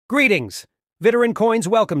Greetings! Veteran Coins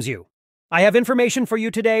welcomes you. I have information for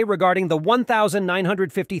you today regarding the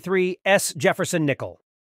 1953 S. Jefferson nickel.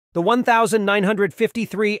 The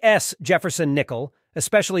 1953 S. Jefferson nickel,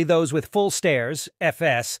 especially those with full stairs,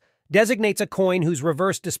 FS, designates a coin whose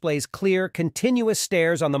reverse displays clear, continuous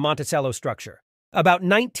stairs on the Monticello structure. About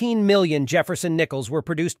 19 million Jefferson nickels were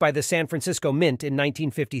produced by the San Francisco Mint in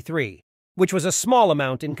 1953, which was a small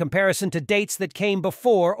amount in comparison to dates that came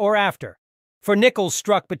before or after. For nickels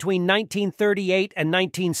struck between 1938 and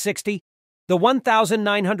 1960, the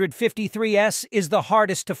 1953S is the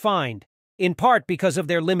hardest to find, in part because of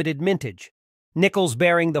their limited mintage. Nickels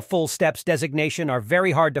bearing the full steps designation are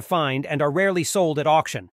very hard to find and are rarely sold at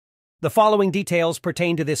auction. The following details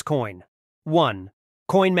pertain to this coin. 1.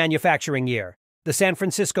 Coin manufacturing year. The San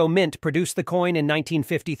Francisco Mint produced the coin in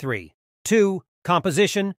 1953. 2.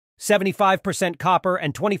 Composition. 75% copper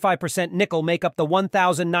and 25% nickel make up the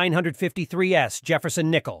 1953S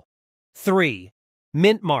Jefferson nickel. 3.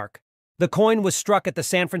 Mint mark. The coin was struck at the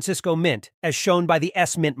San Francisco Mint, as shown by the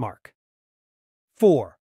S mint mark.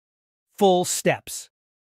 4. Full steps.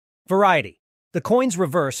 Variety. The coin's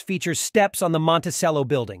reverse features steps on the Monticello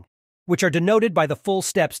building, which are denoted by the full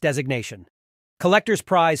steps designation. Collectors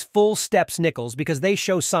prize full steps nickels because they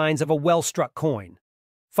show signs of a well-struck coin.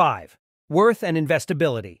 5. Worth and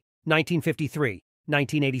investability. 1953,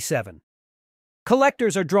 1987.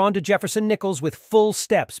 Collectors are drawn to Jefferson nickels with full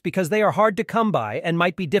steps because they are hard to come by and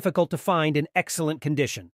might be difficult to find in excellent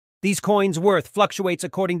condition. These coins' worth fluctuates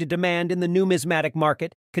according to demand in the numismatic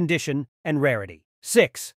market, condition, and rarity.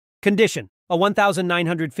 6. Condition. A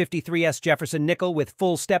 1953S Jefferson nickel with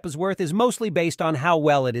full steps worth is mostly based on how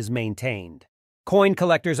well it is maintained. Coin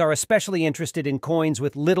collectors are especially interested in coins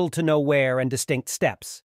with little to no wear and distinct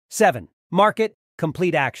steps. 7. Market.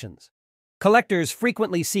 Complete actions. Collectors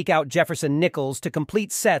frequently seek out Jefferson nickels to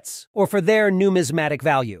complete sets or for their numismatic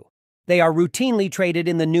value. They are routinely traded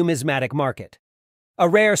in the numismatic market. A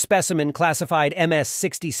rare specimen classified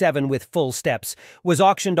MS-67 with full steps was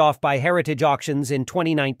auctioned off by Heritage Auctions in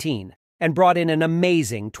 2019 and brought in an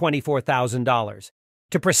amazing $24,000.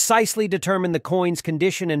 To precisely determine the coin's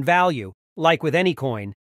condition and value, like with any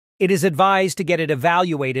coin, it is advised to get it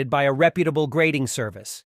evaluated by a reputable grading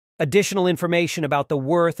service. Additional information about the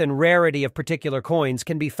worth and rarity of particular coins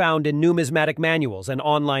can be found in numismatic manuals and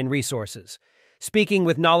online resources. Speaking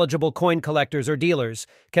with knowledgeable coin collectors or dealers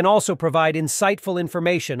can also provide insightful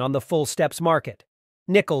information on the full steps market.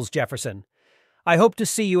 Nickels, Jefferson. I hope to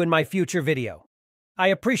see you in my future video. I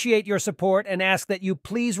appreciate your support and ask that you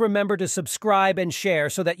please remember to subscribe and share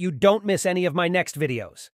so that you don't miss any of my next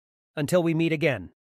videos. Until we meet again.